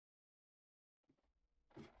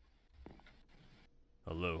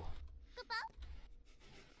Hello.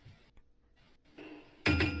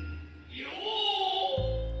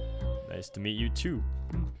 Nice to meet you too.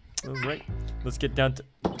 Alright, let's get down to...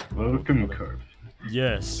 Welcome, Carb.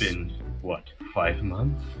 Yes. Been, what, 5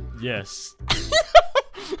 months? Yes.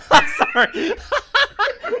 I'm sorry.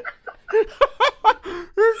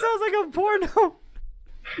 This sounds like a porno.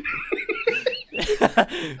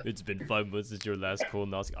 It's been 5 months since your last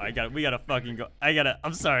colonoscopy. We gotta fucking go.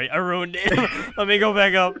 I'm sorry, I ruined it. Let me go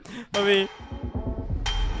back up.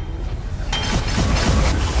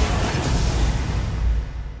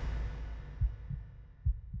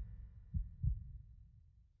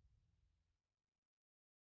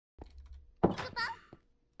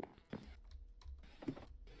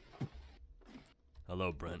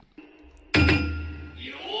 Hello, Brent.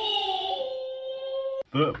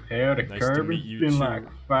 Up, howdy, Nice Carb. to meet It's you been too. like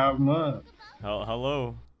 5 months.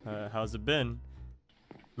 Hello. How's it been?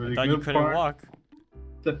 Pretty I thought you good couldn't part, walk.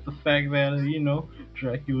 Except the fact that, you know,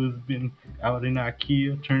 Dracula's been out in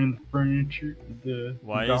IKEA turning the furniture.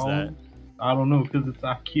 Why is that? I don't know, because it's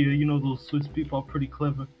IKEA. You know, those Swiss people are pretty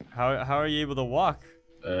clever. How are you able to walk?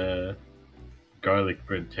 Garlic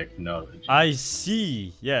bread technology. I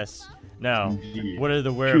see. Yes. Now, Indeed. what are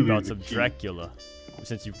the whereabouts Truly of the Dracula?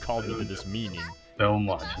 Since you called me to this meeting.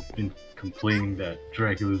 Belmont has been complaining that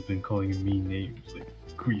Dracula's been calling him mean names like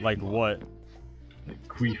Queefmon. Like what? Like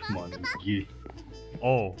Queefmon and Git.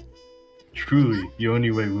 Oh. Truly, the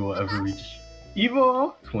only way we will ever reach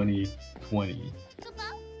Evo 2020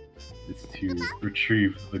 is to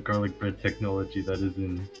retrieve the garlic bread technology that is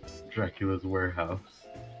in Dracula's warehouse.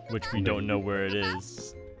 Which we don't know where it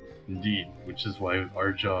is. Indeed, which is why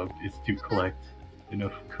our job is to collect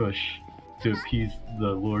enough Kush to appease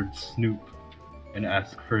the Lord Snoop and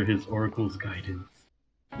ask for his oracle's guidance.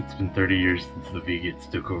 It's been 30 years since the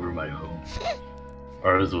Vegans took over my home.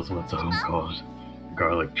 Ours was once a home called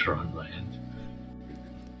Garlictron Land.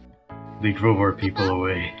 They drove our people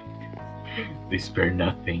away. They spared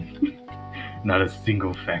nothing. Not a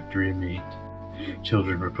single factory made.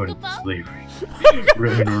 Children were put into slavery.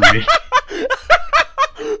 Women were raped.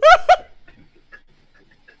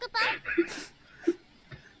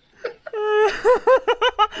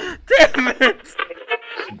 Damn it!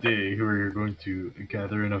 Today we're going to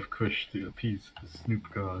gather enough Kush to appease the Snoop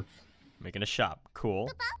gods. Making a shop. Cool.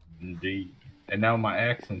 Indeed. And now my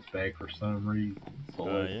accent's back for some reason. So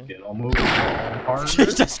let's yeah? get on moving. Harder.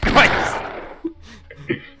 Jesus Christ!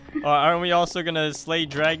 Aren't we also gonna slay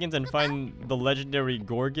dragons and find the legendary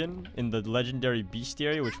Gorgon in the legendary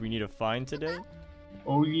bestiary, which we need to find today?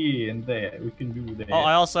 Oh yeah, and that we can do that. Oh,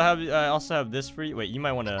 I also have this for you. Wait, you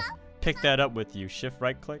might want to pick that up with you. Shift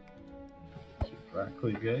right click. Right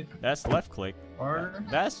click, guys. That's left click. Harder.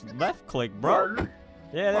 That's left click, bro. Harder.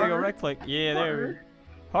 Yeah, there you go. Harder. Right click. Yeah, there.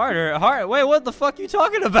 Harder. Harder. Wait, what the fuck you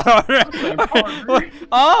talking about? Harder.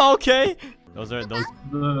 Oh, okay. Those.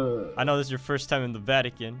 The I know this is your first time in the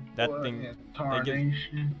Vatican. That thing.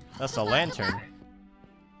 tarnation. That's a lantern.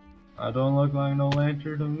 I don't look like no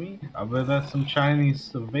lantern to me. I bet that's some Chinese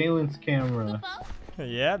surveillance camera.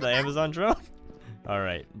 Yeah, the Amazon drone. All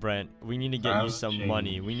right, Brent. We need to get you some change.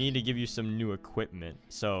 money. We need to give you some new equipment.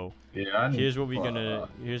 So Yeah, I need here's what we're gonna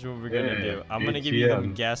do. I'm gonna give you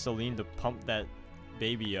some gasoline to pump that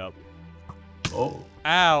baby up. Oh.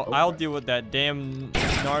 Ow! Okay. I'll deal with that damn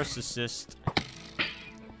narcissist.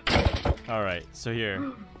 All right, so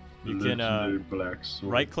here you can black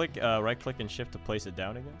sword. right click and shift to place it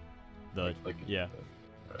down again. Yeah.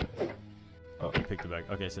 Oh, picked it back.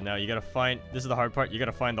 Okay, so now you gotta find. This is the hard part. You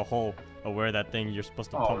gotta find the hole of where that thing you're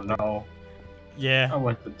supposed to Oh pump. no. Yeah. I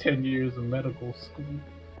went to 10 years of medical school.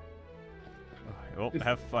 Well,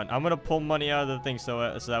 have fun. I'm gonna pull money out of the thing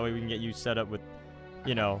so that way we can get you set up with,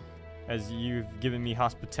 you know, as you've given me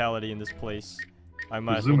hospitality in this place. I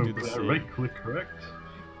might as well do the same. Right click, correct?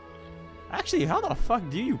 Actually, how the fuck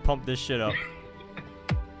do you pump this shit up?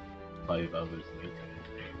 5 hours later.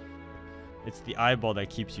 It's the eyeball that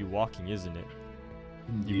keeps you walking, isn't it?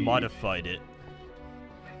 You Indeed. modified it.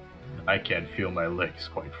 I can't feel my legs,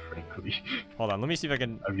 quite frankly. Hold on, let me see if I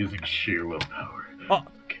can. I'm using sheer willpower. Oh.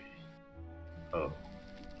 Okay. Oh.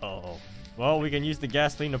 Oh. Well, we can use the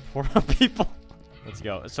gasoline to pour on people. Let's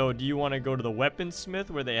go. So, do you want to go to the weaponsmith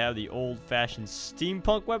where they have the old-fashioned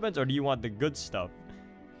steampunk weapons, or do you want the good stuff?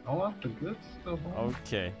 I want the good stuff.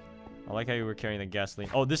 Okay. I like how you were carrying the gasoline.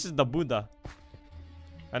 Oh, this is the Buddha.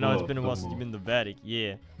 I know it's been a while since you've been in the Vatican.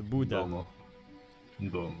 Yeah, the Buddha. Domo.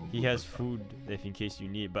 He has food if in case you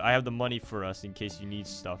need, but I have the money for us in case you need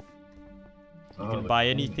stuff. You can buy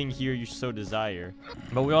anything here you so desire.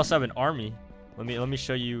 But we also have an army. Let me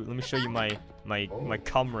show you my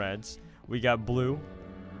comrades. We got Blue.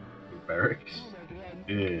 Barracks.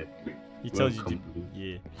 Yeah. He tells you to,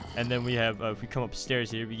 yeah. And then we have, if we come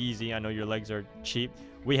upstairs here, be easy. I know your legs are cheap.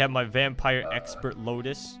 We have my vampire expert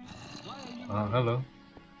Lotus. Hello.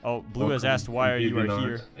 Oh, Blue has asked why you are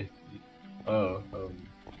here.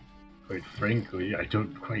 Quite frankly, I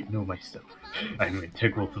don't quite know myself. I'm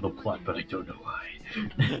integral to the plot, but I don't know why.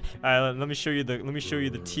 Alright, let me show you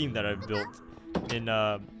the team that I've built. In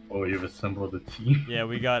Oh, you've assembled a team? Yeah,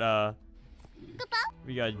 we got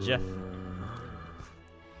Jeff.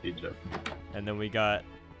 Hey Jeff. And then we got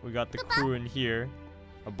the crew in here.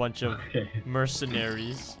 A bunch of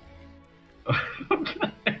mercenaries.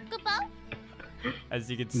 As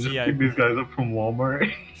you can see, I picked these guys up from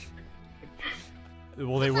Walmart.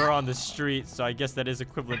 Well, they were on the street, so I guess that is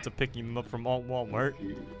equivalent to picking them up from Walmart.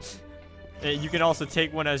 You can also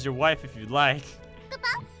take one as your wife if you'd like.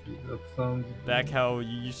 That sounds back how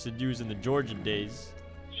you used to use in the Georgian days.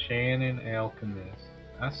 Shannon Alchemist.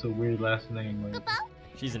 That's a weird last name. Like.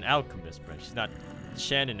 She's an alchemist, Brent. She's not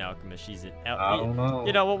Shannon Alchemist. She's an I don't know.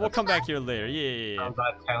 You know, we'll come back here later. Yeah.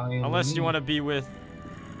 Unless you want to be with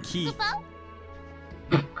Keith.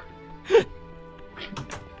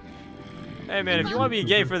 Hey man, if you want to be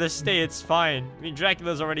gay for this stay, it's fine. I mean,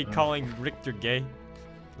 Dracula's already calling Richter gay.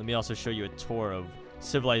 Let me also show you a tour of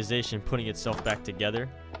civilization putting itself back together.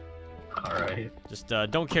 Alright. Just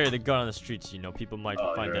don't carry the gun on the streets, you know. People might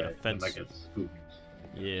find that offensive. Might get spooked.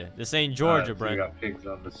 Yeah, this ain't Georgia, Brent. We got pigs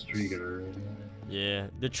on the street already. Yeah,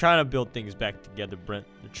 they're trying to build things back together, Brent.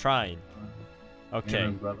 They're trying.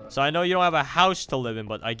 Okay, yeah, so I know you don't have a house to live in,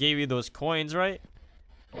 but I gave you those coins, right?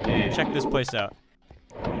 Yeah. Check this place out.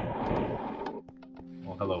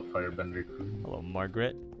 Well, hello, Firebender crew. Hello,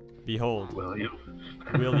 Margaret. Behold, William,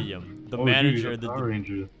 the manager of the Power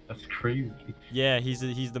Ranger. That's crazy. Yeah, he's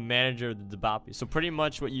the manager of the Debapi. So pretty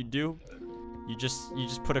much what you do, you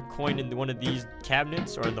just put a coin in one of these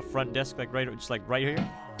cabinets or in the front desk, like right here,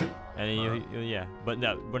 and then yeah. But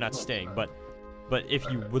no, we're not staying. But if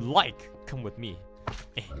you would like, come with me.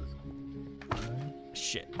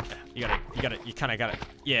 Shit, you kind of gotta.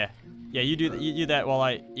 Yeah, you do that while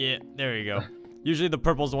I. Yeah, there you go. Usually the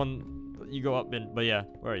purple's the one you go up in, but yeah,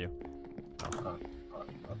 where are you?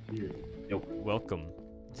 Welcome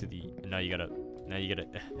to the. Now you gotta.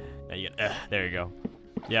 There you go.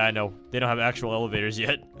 Yeah, I know they don't have actual elevators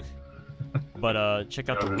yet, but check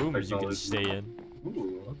out the rooms you can stay in.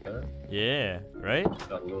 Ooh, okay. Yeah, right.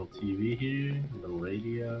 Got a little TV here, the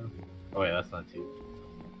radio. Oh wait, that's not TV.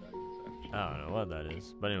 I don't know what that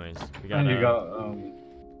is, but anyways, we got. And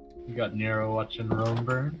you got Nero watching Rome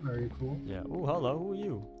burn. Very cool. Yeah. Oh, hello. Who are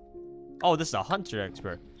you? Oh, this is a hunter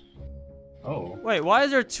expert. Oh. Wait, why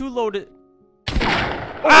is there two loaded?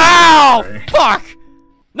 Ow! Sorry. Fuck!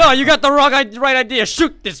 No, you got the right idea.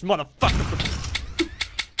 Shoot this motherfucker.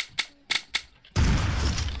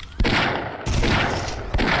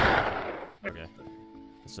 Okay.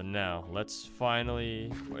 So now, let's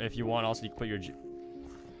finally, if you want, also you can put your.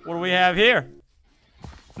 What do we have here?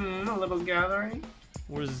 A little gathering.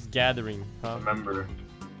 What is this gathering, huh? Remember,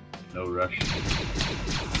 no rush. She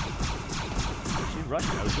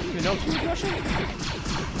Russian? I didn't even know she was Russian.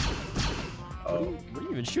 Oh. What are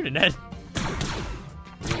you even shooting at?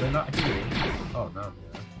 Well, they're not here. Oh no.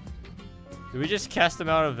 Yeah. Did we just cast them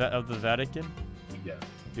out of the Vatican? Yeah.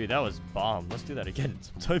 Dude, that was bomb. Let's do that again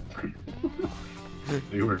sometime.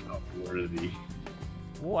 They were not worthy.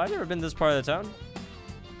 Whoa, I've never been this part of the town.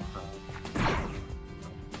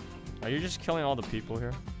 Are you just killing all the people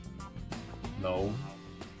here? No,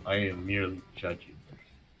 I am merely judging.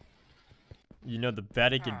 You know the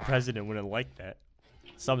Vatican president wouldn't like that.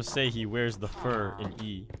 Some say he wears the fur in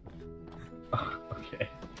E. Okay.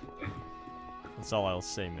 That's all I'll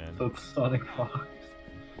say, man. So it's Sonic Fox.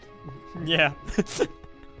 Yeah.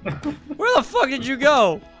 Where the fuck did you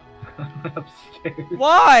go? Upstairs.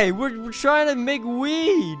 Why? We're trying to make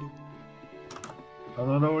weed. I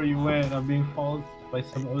don't know where you went. I'm being followed by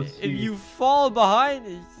some O.S.T. If you fall behind,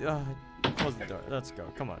 close the door. Let's go.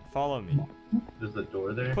 Come on, follow me. There's a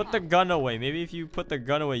door there. Put the gun away. Maybe if you put the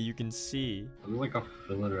gun away, you can see. It was like a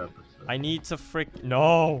filler episode. I need to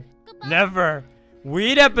No, never.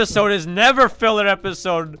 Weed episode is never filler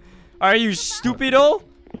episode. Are you stupido?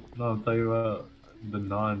 No, I'm talking about the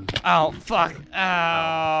non. Ow! Fuck!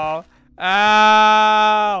 Ow!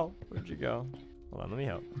 Ow! Where'd you go? Hold on, let me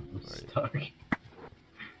help. I'm stuck.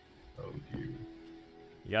 Oh dear.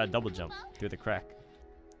 You gotta double jump through the crack.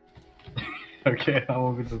 Okay, that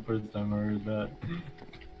won't be the first time I heard that.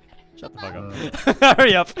 Shut the fuck up.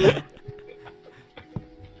 Hurry up.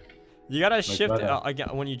 You gotta shift again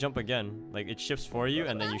when you jump again. Like it shifts for you,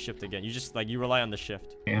 and then you shift again. You just you rely on the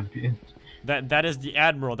shift. Champion. That is the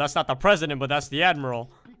admiral. That's not the president, but that's the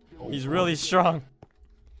admiral. He's really strong.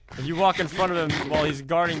 If you walk in front of him while he's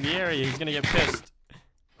guarding the area, he's gonna get pissed.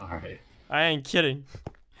 Alright. I ain't kidding.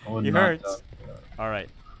 He hurts. Alright.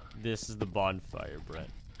 This is the bonfire, Brent.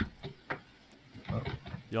 Oh.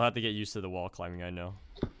 You'll have to get used to the wall climbing, I know.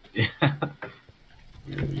 Yeah.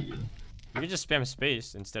 You can just spam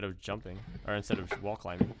space instead of jumping. Or instead of wall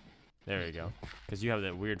climbing. There you go. Because you have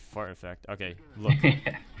that weird fart effect. Okay, look.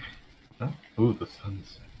 Huh? Ooh, the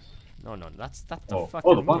sunset. No, that's the fucking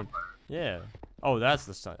the moon. bonfire. Yeah. Oh, that's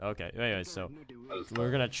the sun. Okay. Anyway, so we're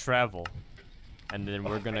gonna travel, and then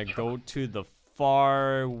we're gonna go to the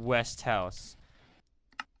far west house.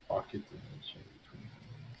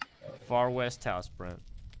 Far west house, Brent.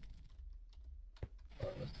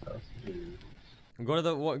 Go to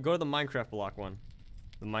the Minecraft block one.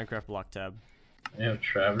 The Minecraft block tab. Yeah,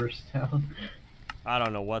 Traverse Town. I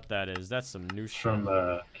don't know what that is. That's some new shit.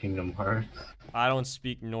 From Kingdom Hearts. I don't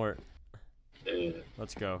speak Nort.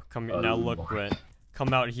 Let's go. Come here. Now look, Brent.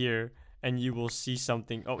 Come out here, and you will see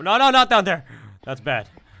something. Oh no, not down there. That's bad.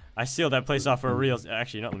 I sealed that place off for a real.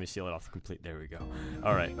 Actually, let me seal it off complete. There we go.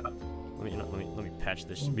 All right. Let me patch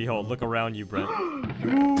this. Behold, look around you, Brent.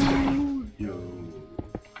 Yo.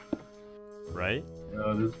 Right?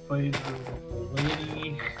 Yo, this place is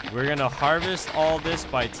lady. We're gonna harvest all this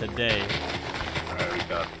by today. Alright, we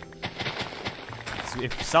got it. So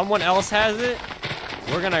if someone else has it,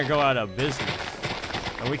 we're gonna go out of business.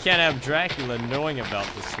 And we can't have Dracula knowing about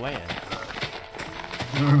this land.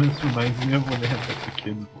 Remember, this reminds me of when they had like the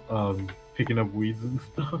kids picking up weeds and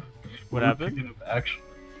stuff. What happened?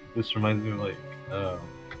 This reminds me of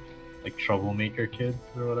like troublemaker kids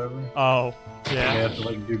or whatever. Oh, yeah. They have to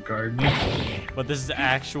like do gardening. But this is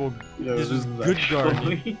actual. Yeah, this is good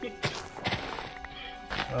gardening.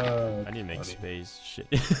 I need to make funny. space. Shit.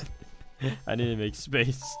 I need to make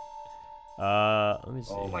space. Let me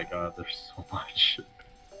see. Oh my god, there's so much.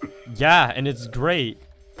 Yeah, and it's great.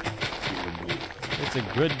 It's a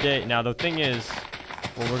good day. Now the thing is,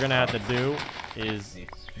 what we're gonna have to do is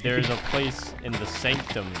there's a place in the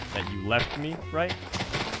sanctum that you left me, right?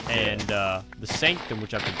 And the sanctum,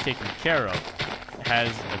 which I've been taking care of, has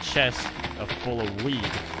a chest full of weed.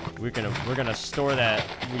 We're gonna store that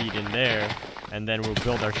weed in there, and then we'll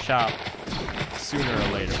build our shop sooner or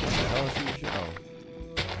later. What the hell is your shop?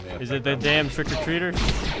 Is it the damn trick-or-treater?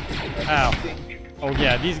 Ow. Oh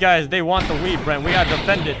yeah, these guys, they want the weed, Brent. We gotta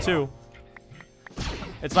defend it too.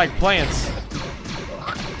 It's like plants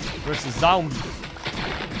versus zombies.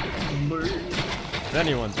 If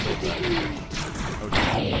anyone's played that.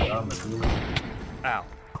 Okay. Ow.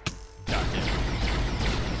 God damn it.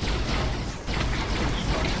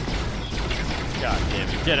 God damn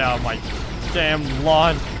it. Get out of my damn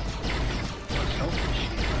lawn.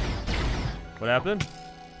 What happened?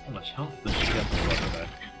 How much health does she have?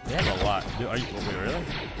 They have a lot. Dude, are you? Wait, really?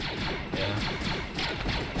 Yeah.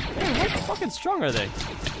 Man, how fucking strong are they?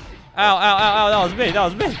 Ow, ow, ow, ow, that was me, that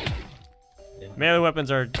was me! Yeah. Melee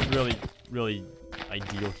weapons are really, really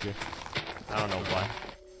ideal here. I don't know why.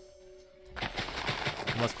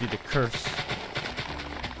 It must be the curse.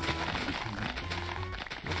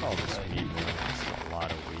 Look at all this weed, man. That's a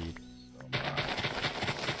lot of weed.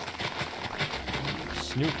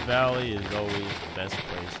 Snoop Valley is always the best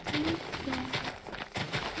place to be.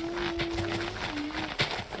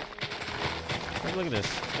 Look at this,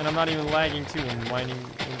 and I'm not even lagging too when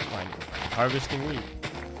harvesting wheat.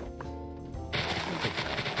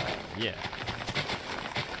 Yeah.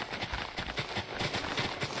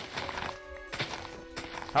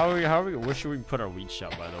 How are we? Where should we put our wheat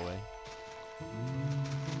shop, by the way?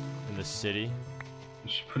 In the city.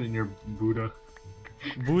 You should put in your Buddha.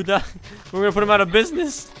 Buddha? We're gonna put him out of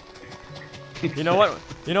business. You know what?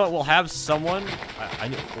 You know what? We'll have someone. I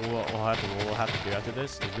know what we'll have to do after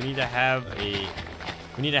this is we need to have a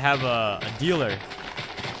dealer.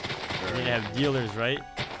 We need to have dealers, right?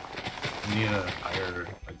 You need to hire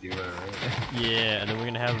a dealer, right? Yeah, and then we're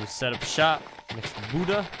gonna have him set up shop next to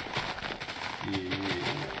Buddha. Yeah.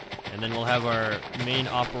 And then we'll have our main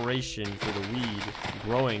operation for the weed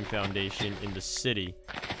growing foundation in the city.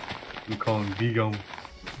 We call him Big Ounce.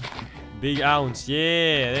 Big Ounce,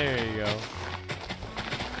 yeah, there you go.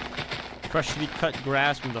 Freshly cut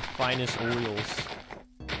grass from the finest oils.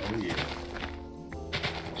 Oh yeah.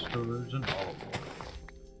 Extra virgin olive oil.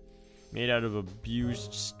 Made out of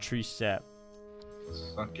abused tree sap.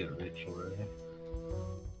 Suck it, Rachel Ray.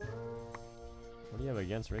 What do you have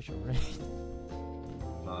against Rachel Ray?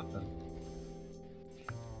 Nothing.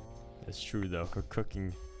 It's true though, her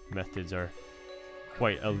cooking methods are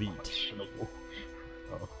quite elite. Questionable.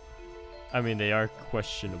 Oh. I mean, they are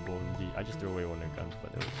questionable indeed. I just threw away one of the guns,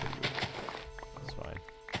 but it was pretty good. That's fine.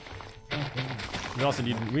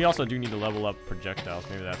 We also do need to level up projectiles.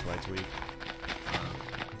 Maybe that's why it's weak.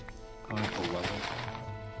 Going for level.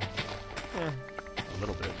 Yeah, a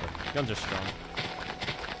little bit, but guns are strong.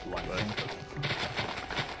 God.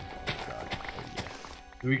 Oh, yeah.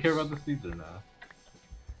 Do we care about the seeds or not?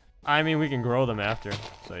 I mean, we can grow them after.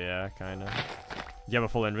 So yeah, kind of. Do you have a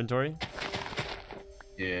full inventory?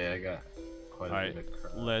 Yeah, I got quite a bit of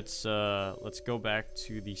crap. Let's go back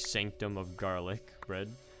to the sanctum of garlic bread.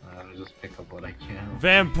 I'll just pick up what I can.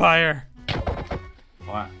 Vampire!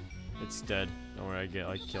 What? It's dead. Don't worry,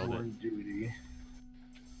 I killed it. Duty.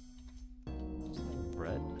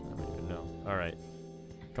 Bread? I don't even know. Alright.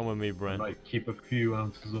 Come with me, I Brent. might keep a few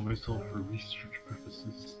ounces of myself for research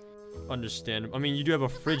purposes. Understand. I mean, you do have a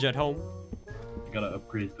fridge at home. You gotta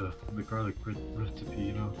upgrade the garlic bread recipe,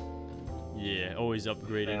 you know? Yeah, always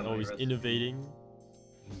upgrading, Family always recipe. innovating.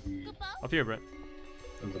 Up here, Brent.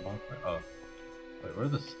 There's a bonfire. Oh. Wait, where are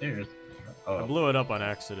the stairs? Oh. I blew it up on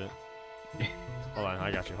accident. Hold on,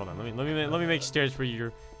 I got you. Hold on. Let me make stairs for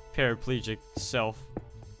your paraplegic self.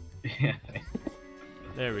 Yeah.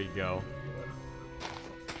 There we go.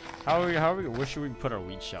 Where should we put our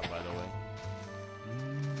wheat shop, by the way?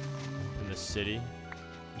 In the city.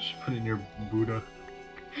 You should put in your Buddha.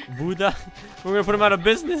 Buddha? We're gonna put him out of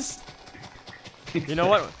business. You know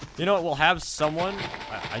what? You know what? We'll have someone.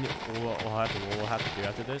 We'll have to do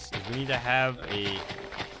after this is we need to have a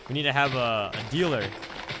dealer.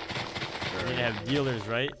 We need to have dealers,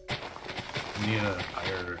 right? You need to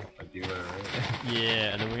hire a dealer, right?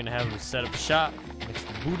 Yeah, and then we're gonna have him set up shop next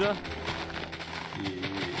to Buddha. Yeah.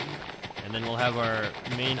 And then we'll have our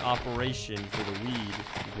main operation for the weed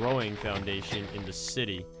growing foundation in the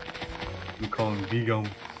city. We call him Big Ounce.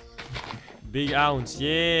 Big Ounce,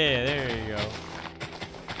 yeah, there you go.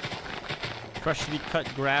 Freshly cut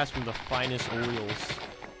grass from the finest oils.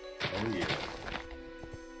 Oh yeah.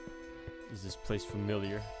 Is this place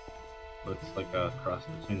familiar? Looks like a cross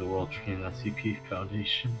between the World Tree and SCP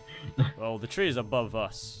Foundation. Well, the tree is above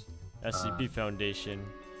us. SCP Foundation,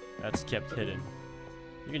 that's kept hidden.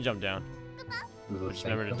 You can jump down. Just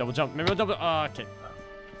remember to double jump. Remember to double. Oh, okay.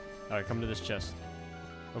 Alright, come to this chest.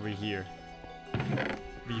 Over here.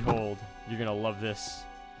 Behold, you're gonna love this.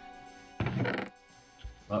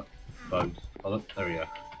 Oh, bugs. Oh, look, there we go.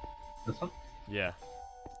 This one? Yeah.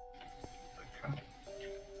 Okay.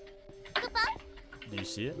 Do you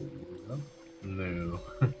see it? No.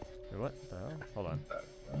 Wait, what the hell? Hold on.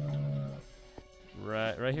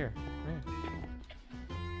 Right here.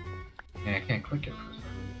 Yeah, I can't click it for some reason.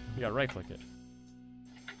 You gotta right click it.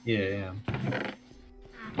 Yeah.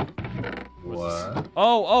 What?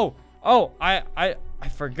 Oh! I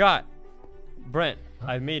forgot. Brent,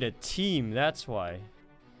 I made a team, that's why.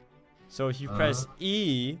 So if you press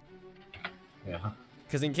E, Yeah.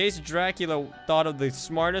 because in case Dracula thought of the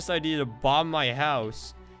smartest idea to bomb my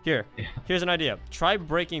house, here's an idea. Try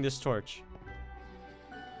breaking this torch.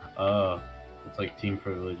 It's like team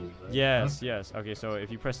privileges, right? Yes. Okay, so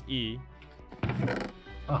if you press E.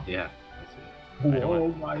 Oh, yeah. I see it. Oh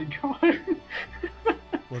my god.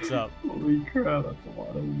 What's up? Holy crap, that's a lot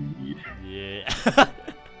of weed. Yeah.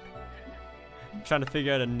 I'm trying to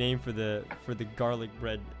figure out a name for the garlic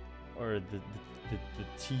bread, or the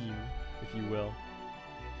team, if you will.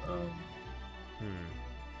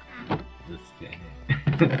 This thing.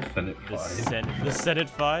 Senate 5. The Senate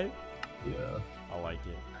 5? Yeah. I like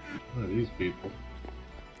it. What are these people?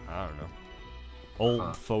 I don't know.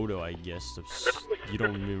 Old photo, I guess. You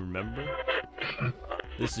don't even remember?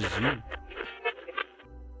 This is you.